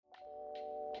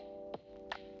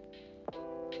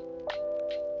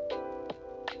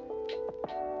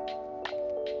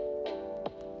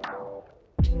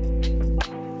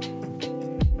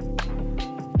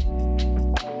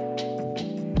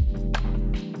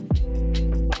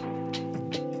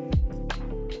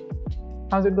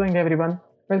How's it going, everyone?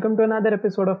 Welcome to another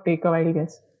episode of Take a Wild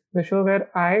Guess, the show where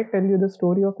I tell you the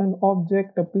story of an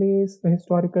object, a place, a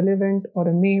historical event, or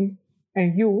a name,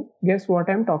 and you guess what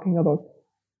I'm talking about.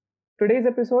 Today's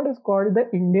episode is called The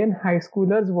Indian High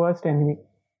Schooler's Worst Enemy.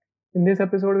 In this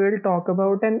episode, we'll talk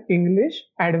about an English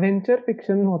adventure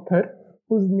fiction author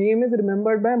whose name is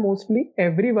remembered by mostly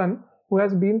everyone who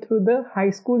has been through the high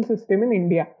school system in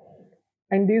India.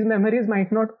 And these memories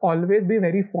might not always be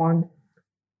very fond.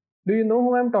 Do you know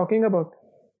who I'm talking about?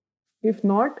 If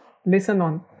not, listen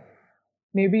on.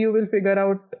 Maybe you will figure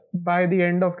out by the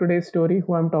end of today's story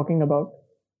who I'm talking about.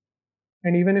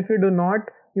 And even if you do not,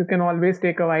 you can always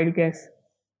take a wild guess.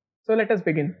 So let us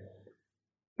begin.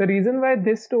 The reason why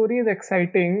this story is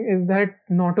exciting is that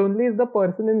not only is the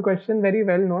person in question very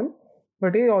well known,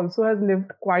 but he also has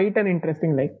lived quite an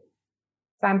interesting life.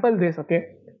 Sample this, okay?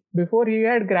 Before he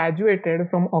had graduated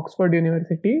from Oxford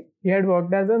University, he had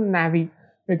worked as a navvy,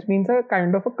 which means a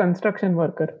kind of a construction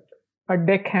worker, a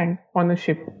deckhand on a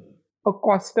ship, a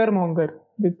costermonger,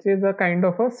 which is a kind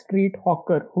of a street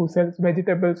hawker who sells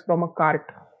vegetables from a cart.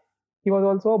 He was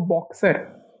also a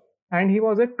boxer and he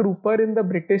was a trooper in the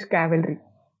British cavalry.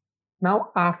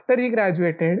 Now, after he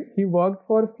graduated, he worked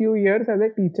for a few years as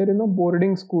a teacher in a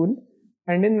boarding school,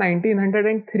 and in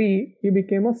 1903, he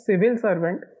became a civil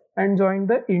servant and joined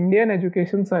the Indian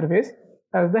Education Service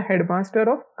as the headmaster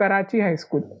of Karachi High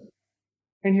School.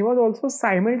 And he was also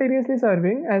simultaneously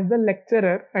serving as the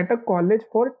lecturer at a college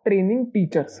for training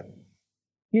teachers.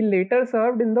 He later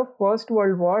served in the First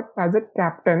World War as a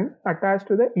captain attached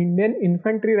to the Indian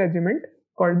Infantry Regiment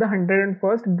called the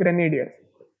 101st Grenadiers.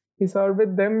 He served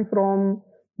with them from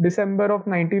December of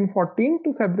 1914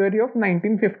 to February of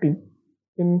 1915.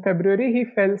 In February, he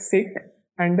fell sick,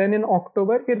 and then in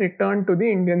October, he returned to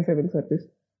the Indian Civil Service.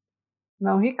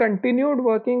 Now, he continued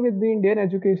working with the Indian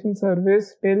Education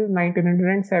Service till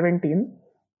 1917,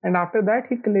 and after that,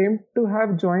 he claimed to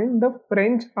have joined the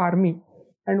French Army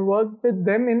and worked with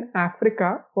them in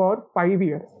Africa for 5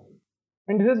 years.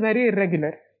 And this is very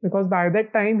irregular because by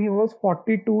that time he was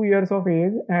 42 years of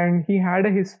age and he had a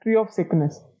history of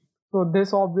sickness. So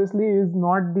this obviously is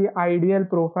not the ideal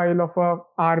profile of a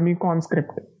army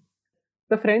conscript.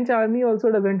 The French army also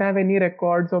doesn't have any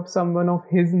records of someone of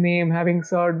his name having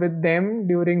served with them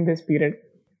during this period.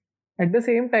 At the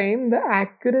same time, the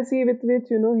accuracy with which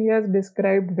he has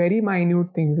described very minute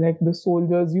things like the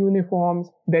soldiers' uniforms,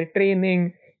 their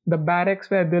training, the barracks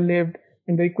where they lived,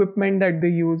 and the equipment that they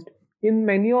used in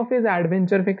many of his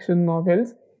adventure fiction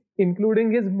novels,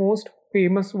 including his most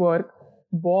famous work,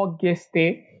 Beau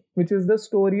Geste, which is the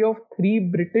story of three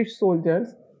British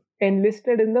soldiers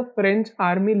enlisted in the French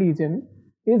Army Legion,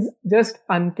 is just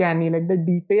uncanny. Like the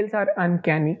details are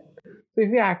uncanny. So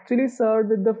if he actually served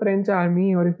with the French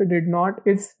army or if he did not,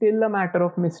 it's still a matter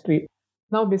of mystery.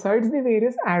 Now, besides the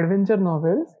various adventure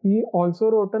novels, he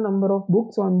also wrote a number of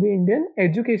books on the Indian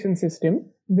education system,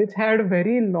 which had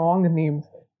very long names,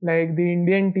 like The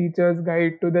Indian Teacher's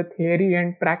Guide to the Theory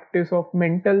and Practice of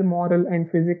Mental, Moral,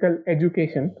 and Physical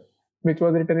Education, which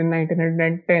was written in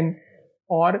 1910,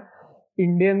 or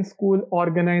Indian School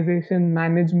Organization,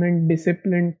 Management,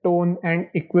 Discipline, Tone, and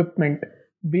Equipment,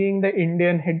 being the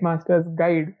Indian Headmaster's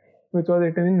Guide, which was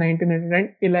written in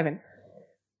 1911.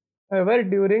 However,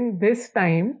 during this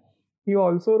time, he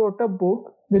also wrote a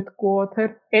book with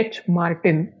co-author H.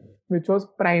 Martin, which was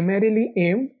primarily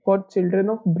aimed for children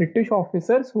of British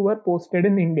officers who were posted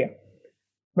in India.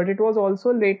 But it was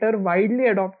also later widely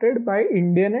adopted by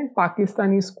Indian and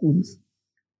Pakistani schools.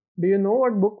 Do you know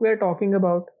what book we are talking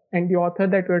about and the author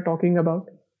that we are talking about?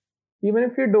 Even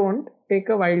if you don't, take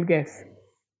a wild guess.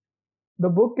 The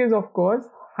book is, of course,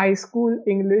 High School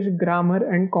English Grammar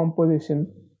and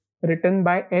Composition, written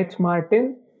by H.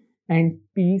 Martin and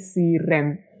P. C.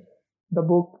 Wren, the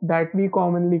book that we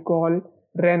commonly call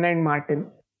Wren and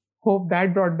Martin. Hope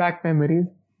that brought back memories.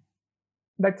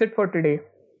 That's it for today.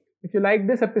 If you like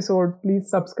this episode, please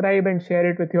subscribe and share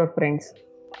it with your friends.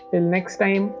 Till next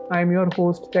time, I'm your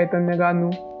host Chaitanya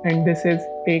Ganu, and this is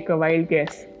Take a Wild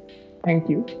Guess. Thank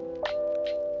you.